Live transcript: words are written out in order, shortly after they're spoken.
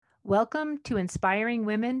Welcome to Inspiring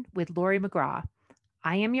Women with Lori McGraw.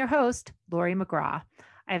 I am your host, Lori McGraw.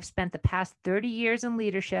 I have spent the past 30 years in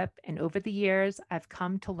leadership, and over the years, I've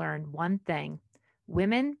come to learn one thing: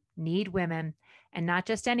 women need women, and not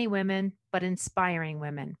just any women, but inspiring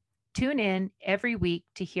women. Tune in every week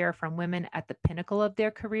to hear from women at the pinnacle of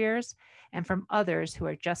their careers and from others who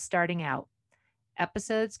are just starting out.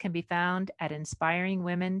 Episodes can be found at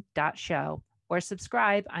inspiringwomen.show or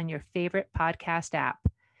subscribe on your favorite podcast app.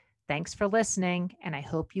 Thanks for listening, and I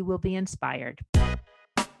hope you will be inspired.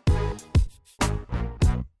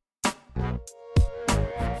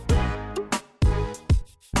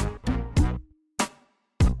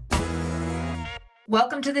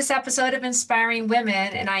 Welcome to this episode of Inspiring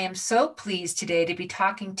Women, and I am so pleased today to be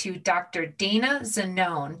talking to Dr. Dana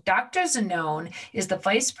Zanone. Dr. Zanone is the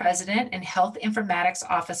Vice President and Health Informatics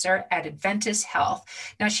Officer at Adventist Health.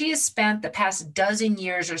 Now, she has spent the past dozen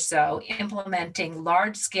years or so implementing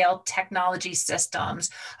large-scale technology systems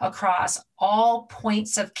across all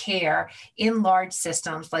points of care in large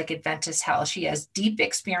systems like Adventist Health. She has deep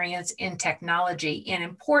experience in technology and,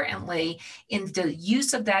 importantly, in the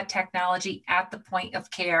use of that technology at the point of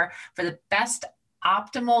care for the best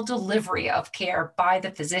optimal delivery of care by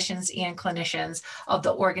the physicians and clinicians of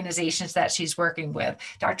the organizations that she's working with.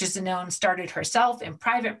 Dr. Zanone started herself in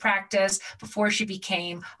private practice before she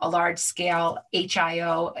became a large-scale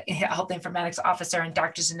HIO, Health Informatics Officer. And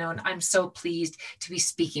Dr. Zanone, I'm so pleased to be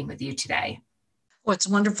speaking with you today. Well, it's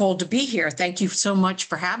wonderful to be here. Thank you so much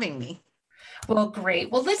for having me. Well,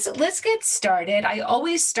 great. Well, let's get started. I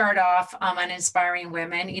always start off on Inspiring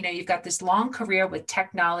Women. You know, you've got this long career with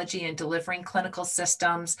technology and delivering clinical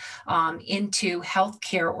systems into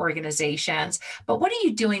healthcare organizations. But what are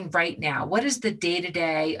you doing right now? What is the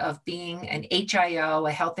day-to-day of being an HIO,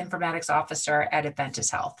 a Health Informatics Officer at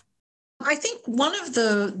Adventist Health? I think one of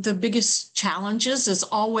the biggest challenges is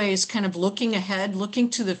always kind of looking ahead,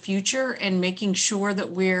 looking to the future, and making sure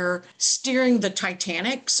that we're steering the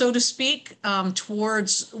Titanic, so to speak,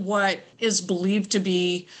 towards what is believed to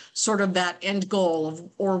be sort of that end goal of,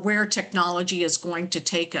 or where technology is going to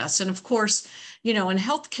take us. And of course, you know, in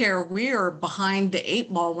healthcare, we are behind the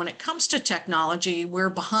eight ball when it comes to technology. We're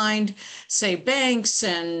behind, say, banks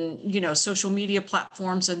and, you know, social media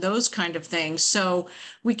platforms and those kind of things. So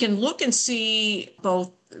we can look and see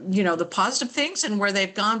both, you know, the positive things and where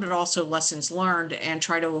they've gone, but also lessons learned and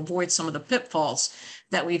try to avoid some of the pitfalls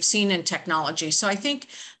that we've seen in technology. So I think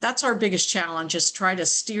that's our biggest challenge, is try to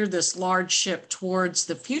steer this large ship towards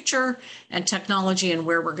the future and technology and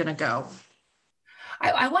where we're going to go.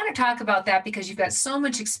 I want to talk about that because you've got so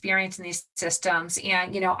much experience in these systems.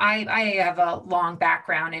 And, you know, I have a long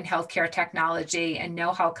background in healthcare technology and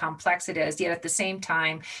know how complex it is. Yet at the same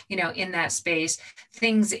time, you know, in that space,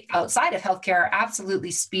 things outside of healthcare are absolutely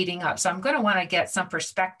speeding up. So I'm going to want to get some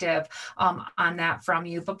perspective on that from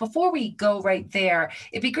you. But before we go right there,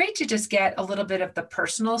 it'd be great to just get a little bit of the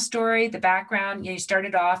personal story, the background. You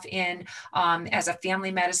started off in as a family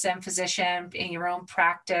medicine physician in your own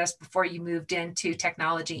practice before you moved into technology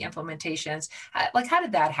implementations. Like, how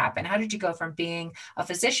did that happen? How did you go from being a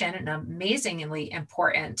physician, an amazingly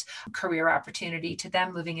important career opportunity, to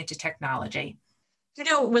then moving into technology? You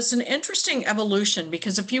know, it was an interesting evolution,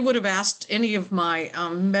 because if you would have asked any of my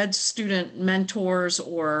med student mentors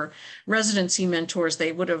or residency mentors,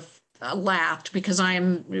 they would have laughed, because I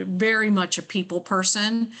am very much a people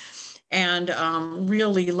person and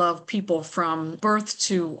really love people from birth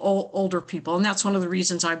to older people. And that's one of the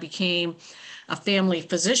reasons I became a family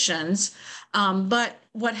physicians. But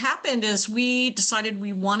what happened is we decided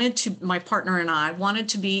my partner and I wanted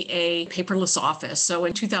to be a paperless office. So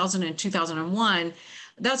in 2000 and 2001,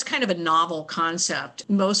 that's kind of a novel concept.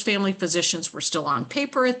 Most family physicians were still on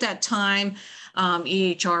paper at that time.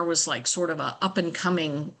 EHR was like sort of a up and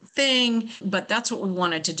coming thing, but that's what we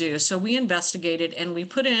wanted to do. So we investigated and we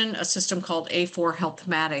put in a system called A4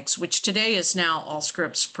 Healthmatics, which today is now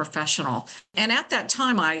Allscripts Professional. And at that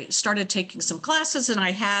time, I started taking some classes, and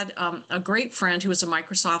I had a great friend who was a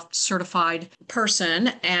Microsoft certified person,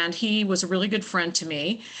 and he was a really good friend to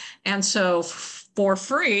me. And so for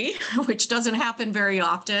free, which doesn't happen very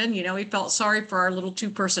often, you know, he felt sorry for our little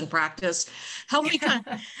two-person practice. Help me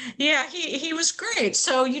yeah, he was great.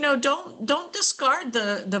 So, you know, don't discard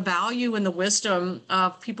the value and the wisdom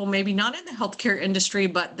of people maybe not in the healthcare industry,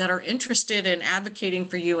 but that are interested in advocating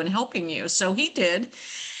for you and helping you. So he did.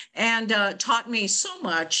 And taught me so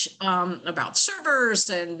much about servers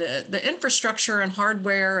and the infrastructure and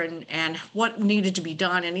hardware and what needed to be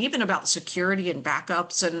done, and even about security and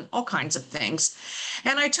backups and all kinds of things.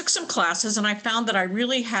 And I took some classes, and I found that I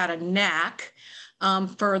really had a knack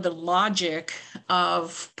for the logic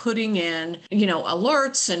of putting in,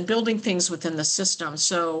 alerts and building things within the system.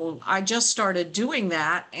 So I just started doing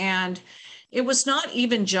that. And it was not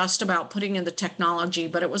even just about putting in the technology,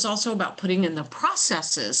 but it was also about putting in the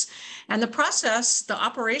processes. And the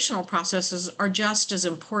operational processes are just as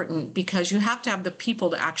important because you have to have the people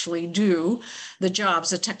to actually do the jobs.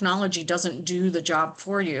 The technology doesn't do the job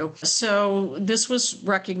for you. So this was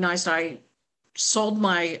recognized. I sold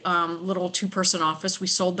my little 2-person office. We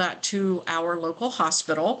sold that to our local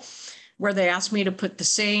hospital, where they asked me to put the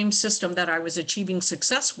same system that I was achieving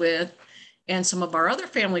success with and some of our other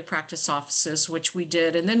family practice offices, which we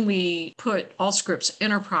did. And then we put Allscripts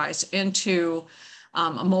Enterprise into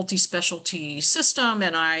a multi-specialty system,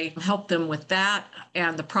 and I helped them with that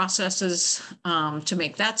and the processes to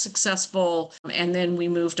make that successful. And then we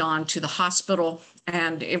moved on to the hospital,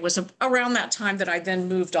 and it was around that time that I then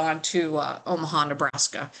moved on to Omaha,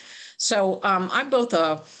 Nebraska. So I'm both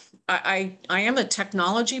I am a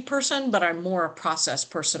technology person, but I'm more a process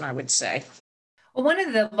person, I would say. Well, one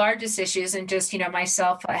of the largest issues, and just,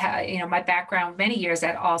 myself, my background many years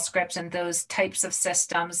at Allscripts and those types of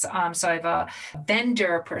systems. So I have a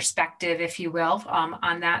vendor perspective, if you will,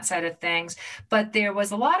 on that side of things. But there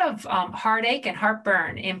was a lot of heartache and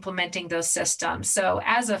heartburn implementing those systems. So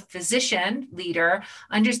as a physician leader,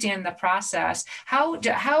 understand the process.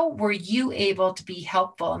 How were you able to be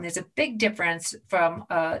helpful? And there's a big difference from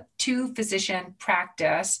a 2-physician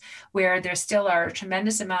practice where there still are a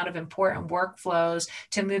tremendous amount of important workflows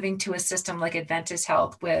to moving to a system like Adventist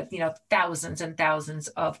Health with, thousands and thousands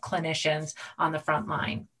of clinicians on the front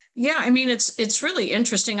line. Yeah, I mean, it's really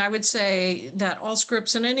interesting. I would say that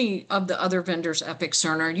Allscripts and any of the other vendors, Epic,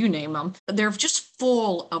 Cerner, you name them, they're just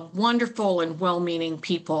full of wonderful and well-meaning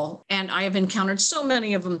people. And I have encountered so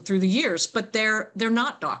many of them through the years, but they're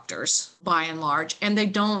not doctors by and large, and they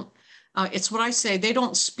don't. It's what I say, they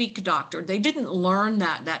don't speak doctor. They didn't learn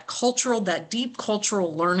that deep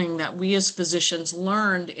cultural learning that we as physicians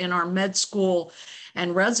learned in our med school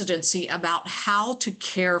and residency about how to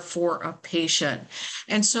care for a patient.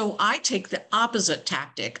 And so I take the opposite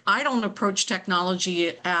tactic. I don't approach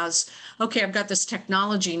technology as, okay, I've got this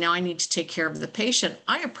technology, now I need to take care of the patient.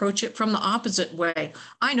 I approach it from the opposite way.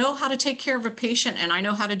 I know how to take care of a patient, and I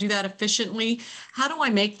know how to do that efficiently. How do I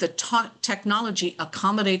make the technology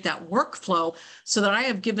accommodate that workflow so that I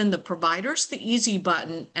have given the providers the easy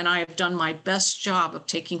button, and I have done my best job of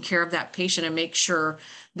taking care of that patient and make sure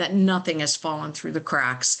that nothing has fallen through the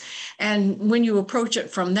cracks. And when you approach it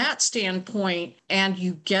from that standpoint and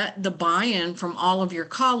you get the buy-in from all of your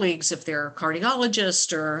colleagues, if they're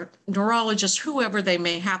cardiologists or neurologists, whoever they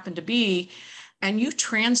may happen to be, and you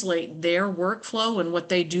translate their workflow and what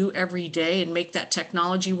they do every day and make that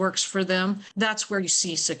technology works for them, that's where you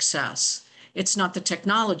see success. It's not the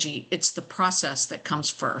technology, it's the process that comes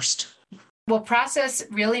first. Well, process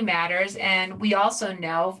really matters. And we also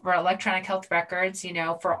know for electronic health records,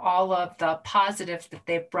 for all of the positives that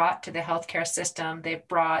they've brought to the healthcare system, they've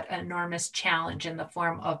brought an enormous challenge in the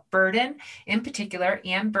form of burden in particular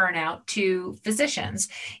and burnout to physicians.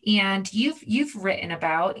 And you've written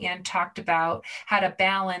about and talked about how to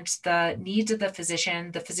balance the needs of the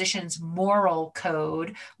physician's moral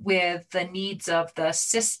code with the needs of the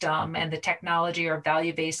system and the technology or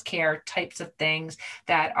value-based care types of things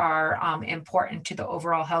that are important to the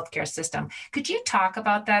overall healthcare system. Could you talk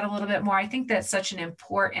about that a little bit more? I think that's such an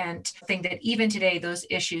important thing that even today, those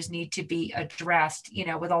issues need to be addressed,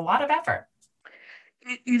 with a lot of effort.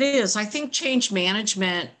 It is. I think change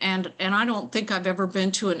management, and I don't think I've ever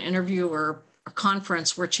been to an interview or a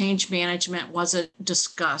conference where change management wasn't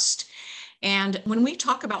discussed. And when we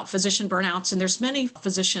talk about physician burnouts, and there's many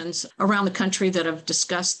physicians around the country that have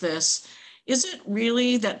discussed this, is it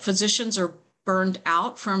really that physicians are burned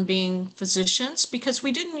out from being physicians? Because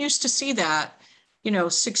we didn't used to see that,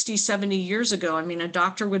 60, 70 years ago. I mean, a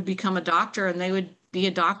doctor would become a doctor and they would be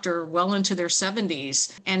a doctor well into their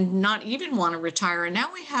 70s and not even want to retire. And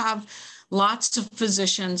now we have lots of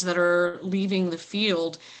physicians that are leaving the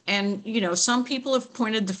field. And, some people have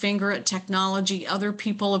pointed the finger at technology. Other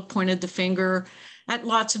people have pointed the finger at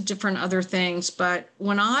lots of different other things. But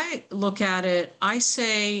when I look at it, I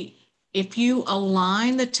say, if you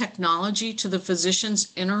align the technology to the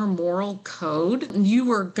physician's inner moral code,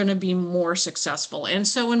 you are going to be more successful. And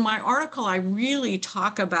so in my article, I really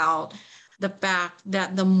talk about the fact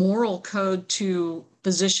that the moral code to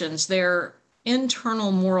physicians, their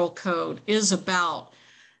internal moral code, is about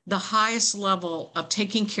the highest level of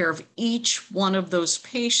taking care of each one of those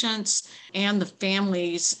patients and the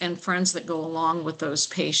families and friends that go along with those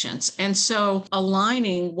patients. And so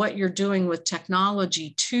aligning what you're doing with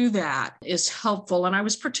technology to that is helpful. And I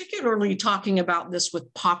was particularly talking about this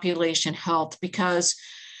with population health because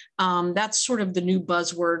that's sort of the new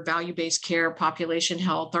buzzword, value-based care, population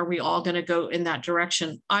health. Are we all going to go in that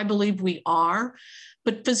direction? I believe we are,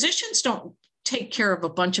 but physicians don't take care of a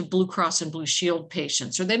bunch of Blue Cross and Blue Shield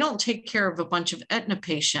patients, or they don't take care of a bunch of Aetna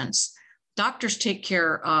patients. Doctors take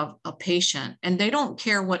care of a patient, and they don't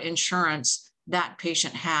care what insurance that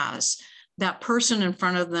patient has. That person in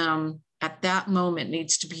front of them at that moment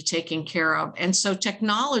needs to be taken care of. And so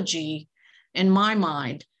technology, in my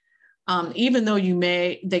mind, even though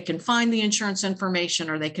they can find the insurance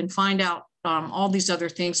information or they can find out all these other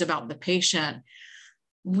things about the patient,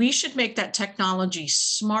 we should make that technology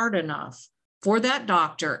smart enough for that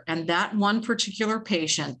doctor and that one particular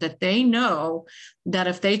patient that they know that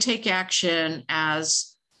if they take action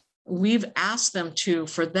as we've asked them to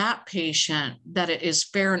for that patient, that it is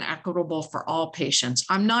fair and equitable for all patients.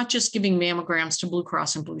 I'm not just giving mammograms to Blue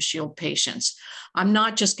Cross and Blue Shield patients. I'm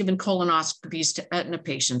not just giving colonoscopies to Aetna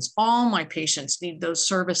patients. All my patients need those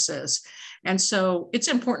services. And so it's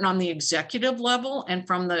important on the executive level and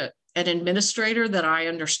from an administrator that I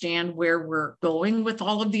understand where we're going with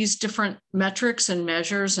all of these different metrics and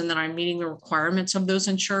measures, and that I'm meeting the requirements of those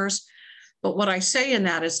insurers. But what I say in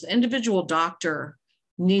that is the individual doctor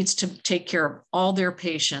needs to take care of all their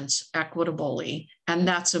patients equitably, and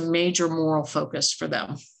that's a major moral focus for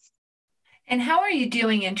them. And how are you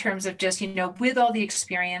doing in terms of just, with all the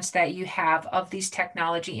experience that you have of these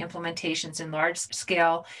technology implementations in large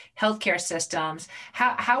scale healthcare systems?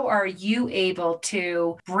 How are you able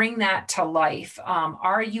to bring that to life?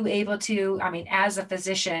 Are you able to, as a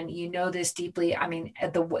physician, this deeply,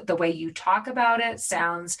 the way you talk about it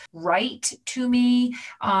sounds right to me.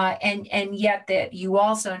 And yet that you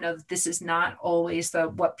also know that this is not always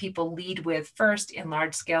what people lead with first in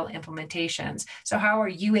large scale implementations. So how are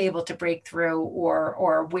you able to break through,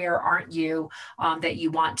 or where aren't you that you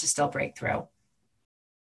want to still break through?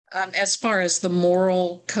 As far as the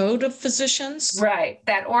moral code of physicians? Right.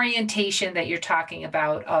 That orientation that you're talking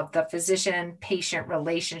about of the physician-patient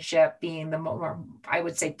relationship being the more, I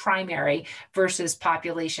would say, primary versus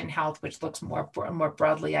population health, which looks more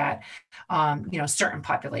broadly at, certain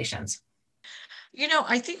populations.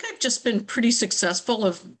 I think I've just been pretty successful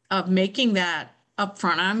of making that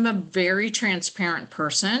upfront. I'm a very transparent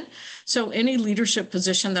person. So any leadership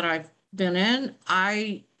position that I've been in,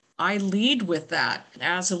 I lead with that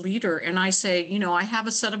as a leader. And I say, I have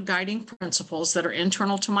a set of guiding principles that are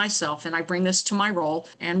internal to myself, and I bring this to my role,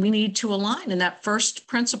 and we need to align. And that first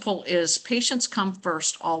principle is patients come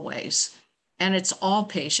first always. And it's all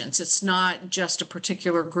patients. It's not just a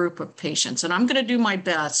particular group of patients. And I'm going to do my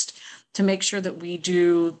best to make sure that we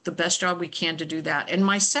do the best job we can to do that. And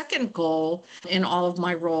my second goal in all of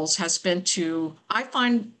my roles has been I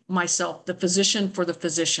find myself the physician for the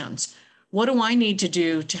physicians. What do I need to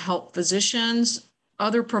do to help physicians,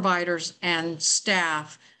 other providers, and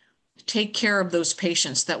staff take care of those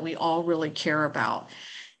patients that we all really care about?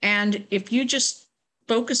 And if you just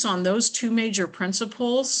focus on those two major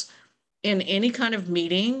principles, in any kind of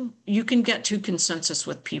meeting, you can get to consensus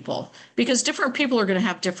with people, because different people are going to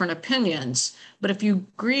have different opinions. But if you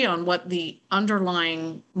agree on what the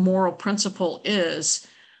underlying moral principle is,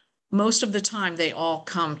 most of the time they all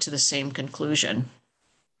come to the same conclusion.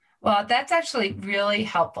 Well, that's actually really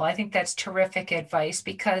helpful. I think that's terrific advice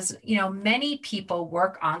because, many people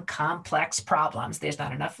work on complex problems. There's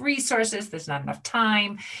not enough resources, there's not enough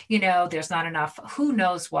time, there's not enough who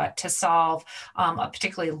knows what to solve a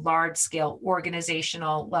particularly large scale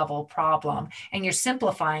organizational level problem. And you're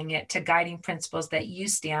simplifying it to guiding principles that you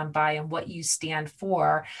stand by and what you stand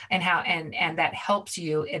for, and how and that helps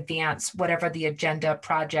you advance whatever the agenda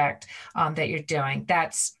project that you're doing.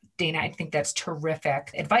 Dana, I think that's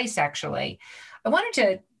terrific advice, actually. I wanted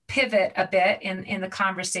to pivot a bit in the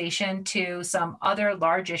conversation to some other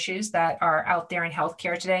large issues that are out there in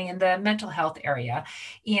healthcare today in the mental health area.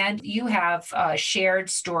 And you have shared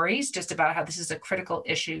stories just about how this is a critical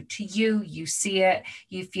issue to you. You see it,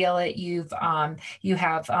 you feel it, you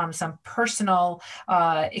have some personal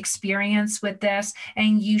experience with this.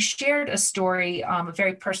 And you shared a story, a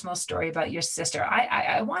very personal story about your sister.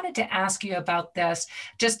 I wanted to ask you about this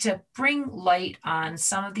just to bring light on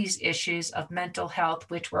some of these issues of mental health,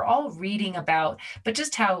 which we're all reading about, but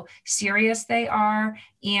just how serious they are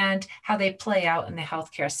and how they play out in the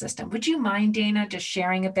healthcare system. Would you mind, Dana, just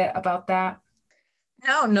sharing a bit about that?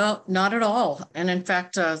 No, no, not at all. And in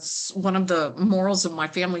fact, one of the morals of my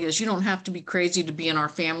family is you don't have to be crazy to be in our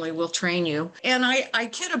family. We'll train you. And I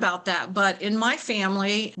kid about that. But in my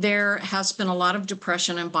family, there has been a lot of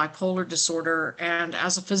depression and bipolar disorder. And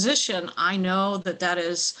as a physician, I know that that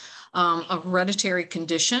is a hereditary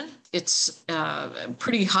condition. It's a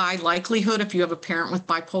pretty high likelihood if you have a parent with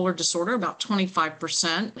bipolar disorder, about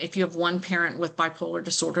 25%. If you have one parent with bipolar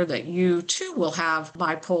disorder, that you too will have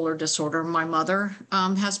bipolar disorder. My mother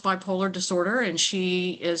has bipolar disorder, and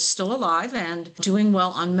she is still alive and doing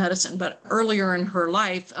well on medicine. But earlier in her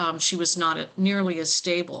life, she was not nearly as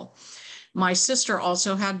stable. My sister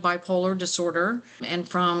also had bipolar disorder, and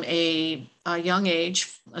from a young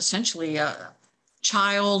age, essentially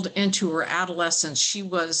child into her adolescence, she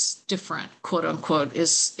was different, quote unquote,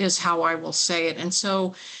 is how I will say it. And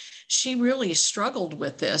so she really struggled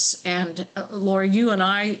with this. And Laura, you and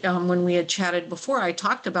I, when we had chatted before, I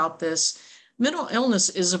talked about this. Mental illness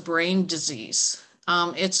is a brain disease.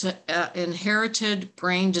 It's an inherited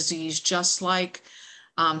brain disease, just like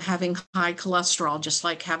having high cholesterol, just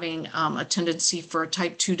like having a tendency for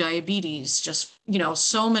type 2 diabetes, just,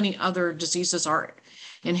 so many other diseases are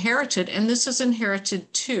inherited, and this is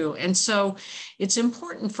inherited too. And so it's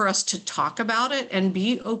important for us to talk about it and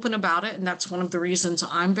be open about it. And that's one of the reasons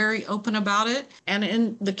I'm very open about it. And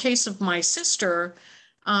in the case of my sister,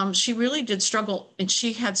 she really did struggle, and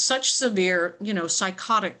she had such severe,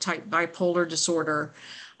 psychotic type bipolar disorder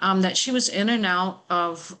that she was in and out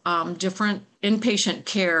of different inpatient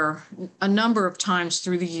care a number of times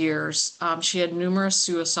through the years. She had numerous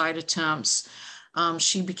suicide attempts.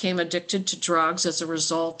 She became addicted to drugs as a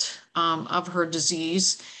result of her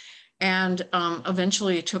disease, and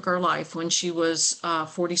eventually took her life when she was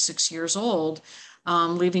 46 years old,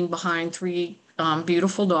 leaving behind three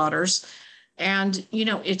beautiful daughters. And,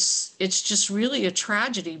 it's just really a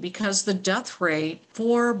tragedy because the death rate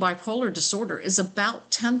for bipolar disorder is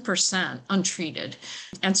about 10% untreated.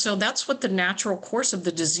 And so that's what the natural course of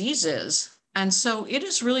the disease is. And so it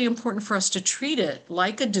is really important for us to treat it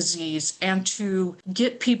like a disease and to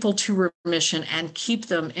get people to remission and keep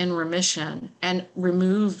them in remission and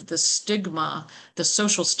remove the stigma, the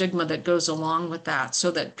social stigma that goes along with that,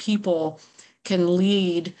 so that people can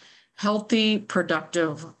lead healthy,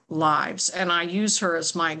 productive lives. And I use her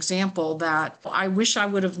as my example that I wish I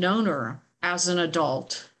would have known her as an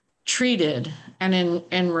adult, treated and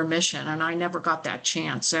in remission. And I never got that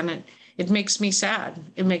chance. And it makes me sad.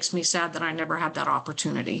 It makes me sad that I never had that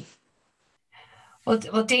opportunity. Well,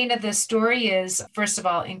 Dana, the story is, first of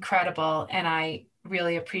all, incredible, and I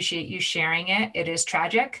really appreciate you sharing it. It is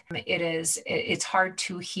tragic. It's hard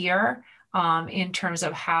to hear in terms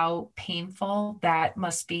of how painful that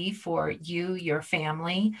must be for you, your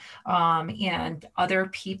family, and other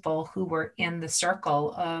people who were in the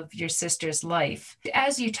circle of your sister's life.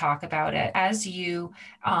 As you talk about it, as you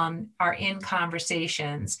are in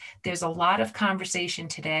conversations, there's a lot of conversation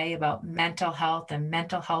today about mental health and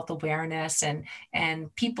mental health awareness,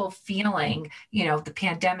 and people feeling, the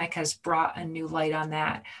pandemic has brought a new light on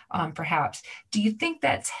that, perhaps. Do you think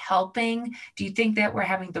that's helping? Do you think that we're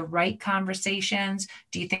having the right conversations?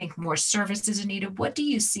 Do you think more services are needed? What do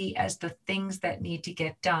you see as the things that need to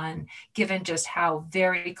get done, given just how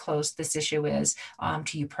very close this issue is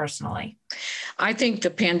to you personally? I think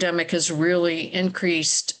the pandemic has really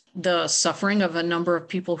increased the suffering of a number of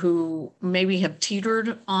people who maybe have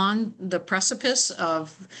teetered on the precipice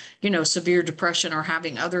of, severe depression or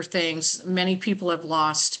having other things. Many people have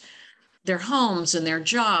lost their homes and their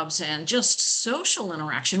jobs and just social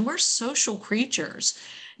interaction. We're social creatures,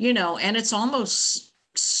 and it's almost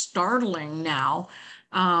startling now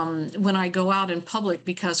when I go out in public,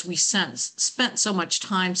 because we spent so much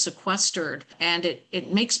time sequestered, and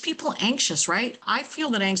it makes people anxious, right? I feel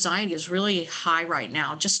that anxiety is really high right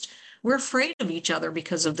now. Just we're afraid of each other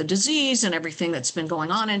because of the disease and everything that's been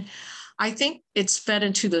going on. And I think it's fed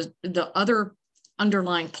into the other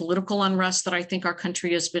underlying political unrest that I think our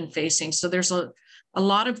country has been facing. So there's a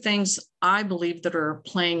lot of things I believe that are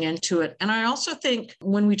playing into it. And I also think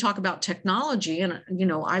when we talk about technology, and,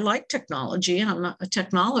 I like technology and I'm not a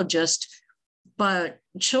technologist, but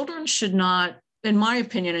children should not, in my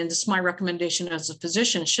opinion, and this is my recommendation as a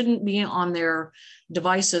physician, shouldn't be on their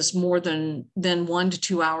devices more than 1 to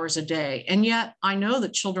 2 hours a day. And yet I know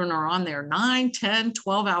that children are on there 9, 10,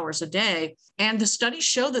 12 hours a day. And the studies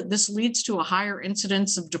show that this leads to a higher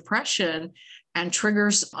incidence of depression and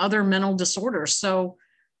triggers other mental disorders. So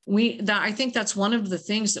I think that's one of the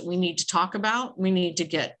things that we need to talk about. We need to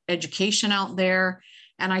get education out there.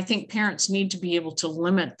 And I think parents need to be able to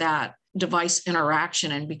limit that device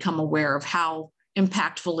interaction and become aware of how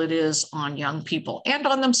impactful it is on young people and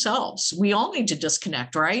on themselves. We all need to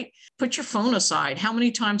disconnect, right? Put your phone aside. How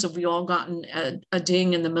many times have we all gotten a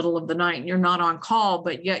ding in the middle of the night and you're not on call,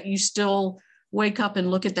 but yet you still wake up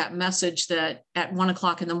and look at that message that at 1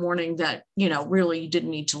 o'clock in the morning that, really you didn't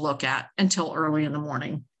need to look at until early in the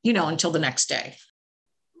morning, until the next day.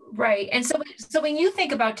 Right. And so when you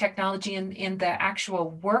think about technology in the actual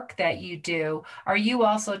work that you do, are you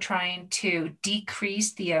also trying to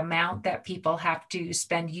decrease the amount that people have to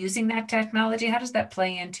spend using that technology? How does that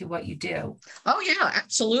play into what you do? Oh yeah,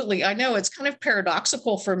 absolutely. I know it's kind of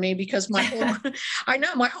paradoxical for me because I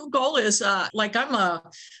know my whole goal is and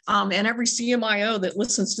every CMIO that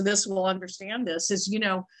listens to this will understand this is,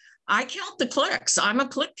 I count the clicks. I'm a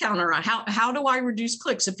click counter. How do I reduce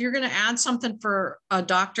clicks? If you're going to add something for a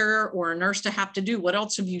doctor or a nurse to have to do, what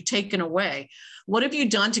else have you taken away? What have you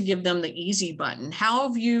done to give them the easy button? How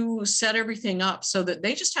have you set everything up so that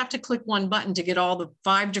they just have to click one button to get all the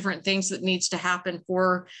 5 different things that needs to happen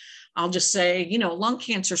for, I'll just say, lung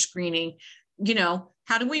cancer screening,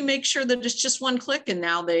 how do we make sure that it's just one click and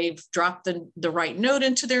now they've dropped the right note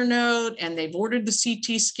into their note and they've ordered the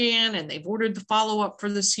CT scan and they've ordered the follow-up for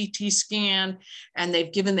the CT scan and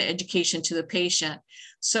they've given the education to the patient.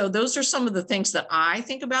 So those are some of the things that I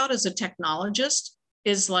think about as a technologist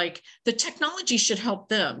is like the technology should help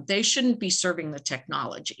them. They shouldn't be serving the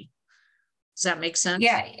technology. Does that make sense?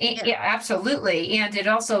 Yeah, absolutely. And it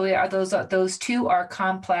also are those two are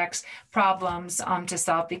complex problems to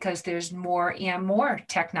solve because there's more and more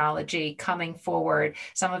technology coming forward.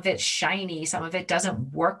 Some of it's shiny, some of it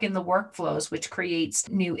doesn't work in the workflows, which creates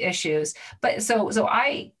new issues. But so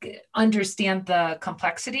I understand the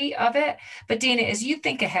complexity of it. But Dana, as you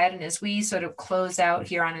think ahead and as we sort of close out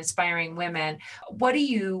here on Inspiring Women, what are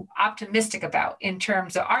you optimistic about in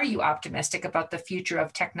terms of, are you optimistic about the future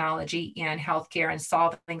of technology and healthcare and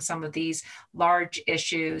solving some of these large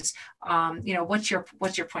issues? What's your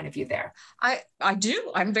point of view there? I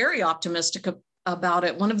do. I'm very optimistic about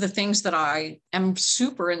it. One of the things that I am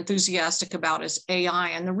super enthusiastic about is AI.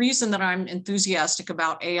 And the reason that I'm enthusiastic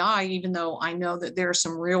about AI, even though I know that there are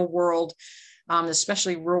some real world,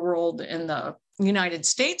 especially real world in the United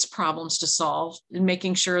States problems to solve, and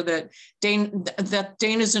making sure that Dana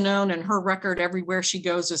Zanone and her record everywhere she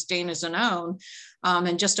goes is Dana Zanone.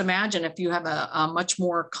 And just imagine if you have a much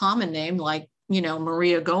more common name like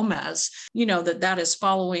Maria Gomez, that is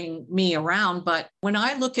following me around. But when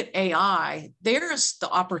I look at AI, there's the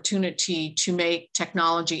opportunity to make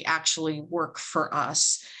technology actually work for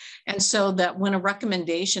us. And so that when a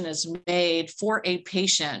recommendation is made for a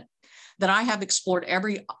patient, that I have explored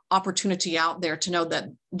every opportunity out there to know that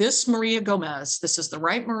this Maria Gomez, this is the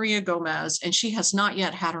right Maria Gomez, and she has not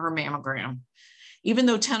yet had her mammogram, even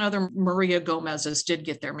though 10 other Maria Gomez's did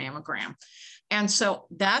get their mammogram. And so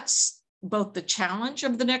that's both the challenge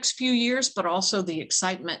of the next few years, but also the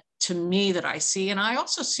excitement to me that I see. And I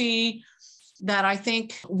also see that I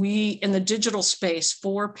think we, in the digital space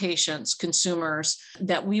for patients, consumers,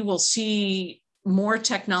 that we will see more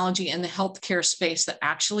technology in the healthcare space that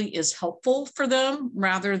actually is helpful for them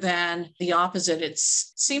rather than the opposite. It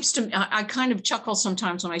seems to me, I kind of chuckle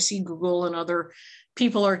sometimes when I see Google and other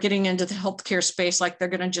people are getting into the healthcare space like they're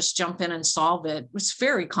going to just jump in and solve it. It's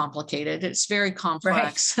very complicated. It's very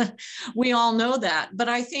complex. Right. We all know that. But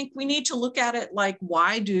I think we need to look at it like,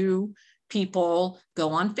 why do people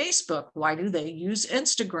go on Facebook? Why do they use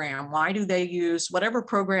Instagram? Why do they use whatever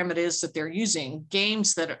program it is that they're using,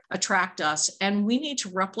 games that attract us? And we need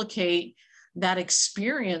to replicate that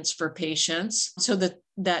experience for patients so that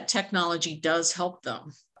that technology does help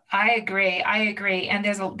them. I agree. And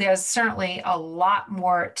there's certainly a lot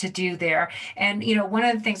more to do there. And, one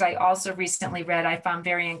of the things I also recently read, I found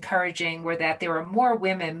very encouraging were that there were more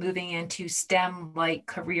women moving into STEM-like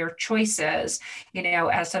career choices,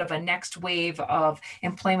 as sort of a next wave of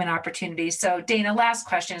employment opportunities. So Dana, last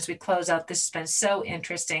question as we close out. This has been so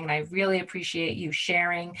interesting. And I really appreciate you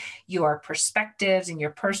sharing your perspectives and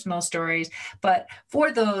your personal stories. But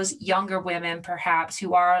for those younger women, perhaps,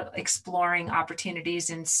 who are exploring opportunities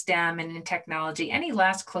in STEM and in technology, any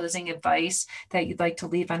last closing advice that you'd like to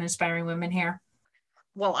leave on Inspiring Women here?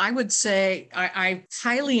 Well, I would say I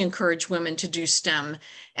highly encourage women to do STEM,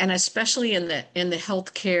 and especially in the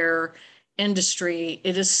healthcare industry,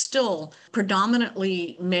 it is still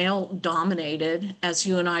predominantly male dominated, as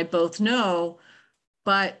you and I both know,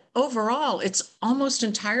 but overall, it's almost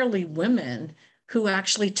entirely women who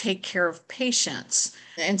actually take care of patients.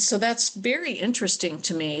 And so that's very interesting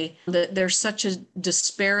to me that there's such a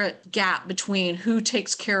disparate gap between who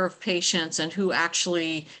takes care of patients and who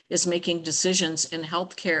actually is making decisions in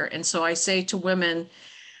healthcare. And so I say to women,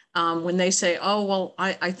 when they say, oh, well,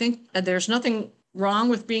 I think there's nothing wrong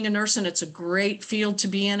with being a nurse, and it's a great field to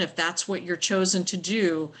be in if that's what you're chosen to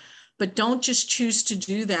do. But don't just choose to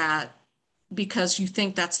do that because you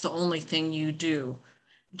think that's the only thing you do.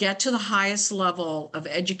 Get to the highest level of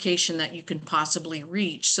education that you can possibly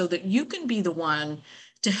reach so that you can be the one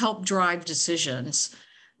to help drive decisions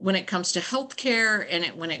when it comes to healthcare and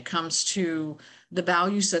when it comes to the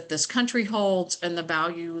values that this country holds and the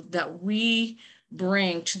value that we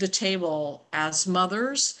bring to the table as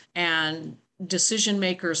mothers and decision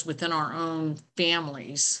makers within our own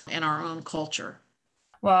families and our own culture.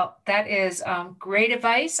 Well, that is great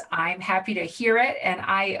advice. I'm happy to hear it, and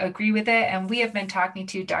I agree with it. And we have been talking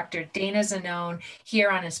to Dr. Dana Zanone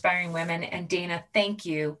here on Inspiring Women. And Dana, thank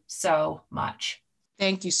you so much.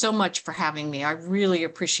 Thank you so much for having me. I really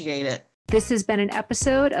appreciate it. This has been an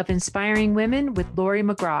episode of Inspiring Women with Lori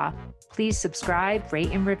McGraw. Please subscribe,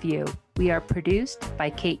 rate, and review. We are produced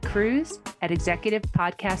by Kate Cruz at Executive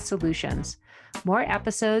Podcast Solutions. More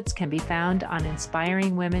episodes can be found on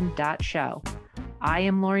inspiringwomen.show. I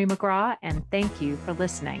am Lori McGraw, and thank you for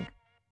listening.